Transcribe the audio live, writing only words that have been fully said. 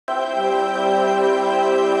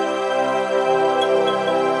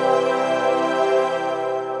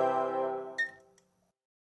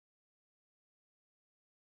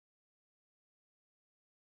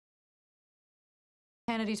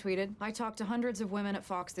Kennedy tweeted, I talked to hundreds of women at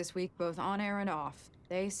Fox this week, both on air and off.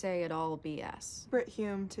 They say it all BS. Brit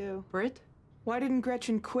Hume, too. Brit? Why didn't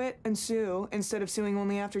Gretchen quit and sue instead of suing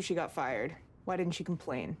only after she got fired? Why didn't she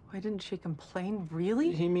complain? Why didn't she complain?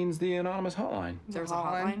 Really? He means the anonymous hotline. There's a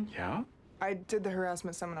hotline? Yeah? I did the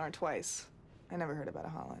harassment seminar twice. I never heard about a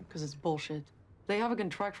hotline. Because it's bullshit. They have a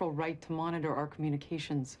contractual right to monitor our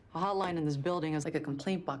communications. A hotline in this building is like a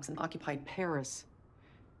complaint box in occupied Paris.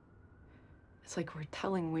 It's like we're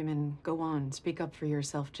telling women, go on, speak up for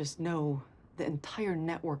yourself. Just know the entire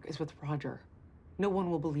network is with Roger. No one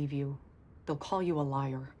will believe you. They'll call you a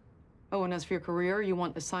liar. Oh, and as for your career, you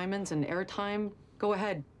want assignments and airtime? Go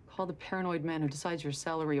ahead. Call the paranoid man who decides your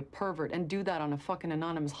salary a pervert, and do that on a fucking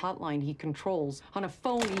anonymous hotline he controls. On a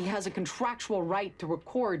phone, he has a contractual right to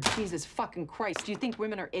record. Jesus fucking Christ. Do you think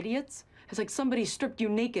women are idiots? It's like somebody stripped you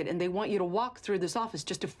naked and they want you to walk through this office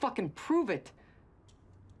just to fucking prove it.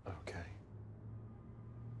 Okay.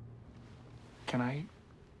 Can I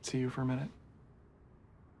see you for a minute?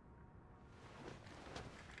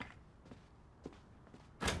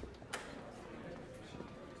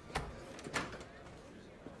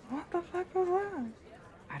 What the fuck was that?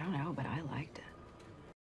 I don't know, but I liked it.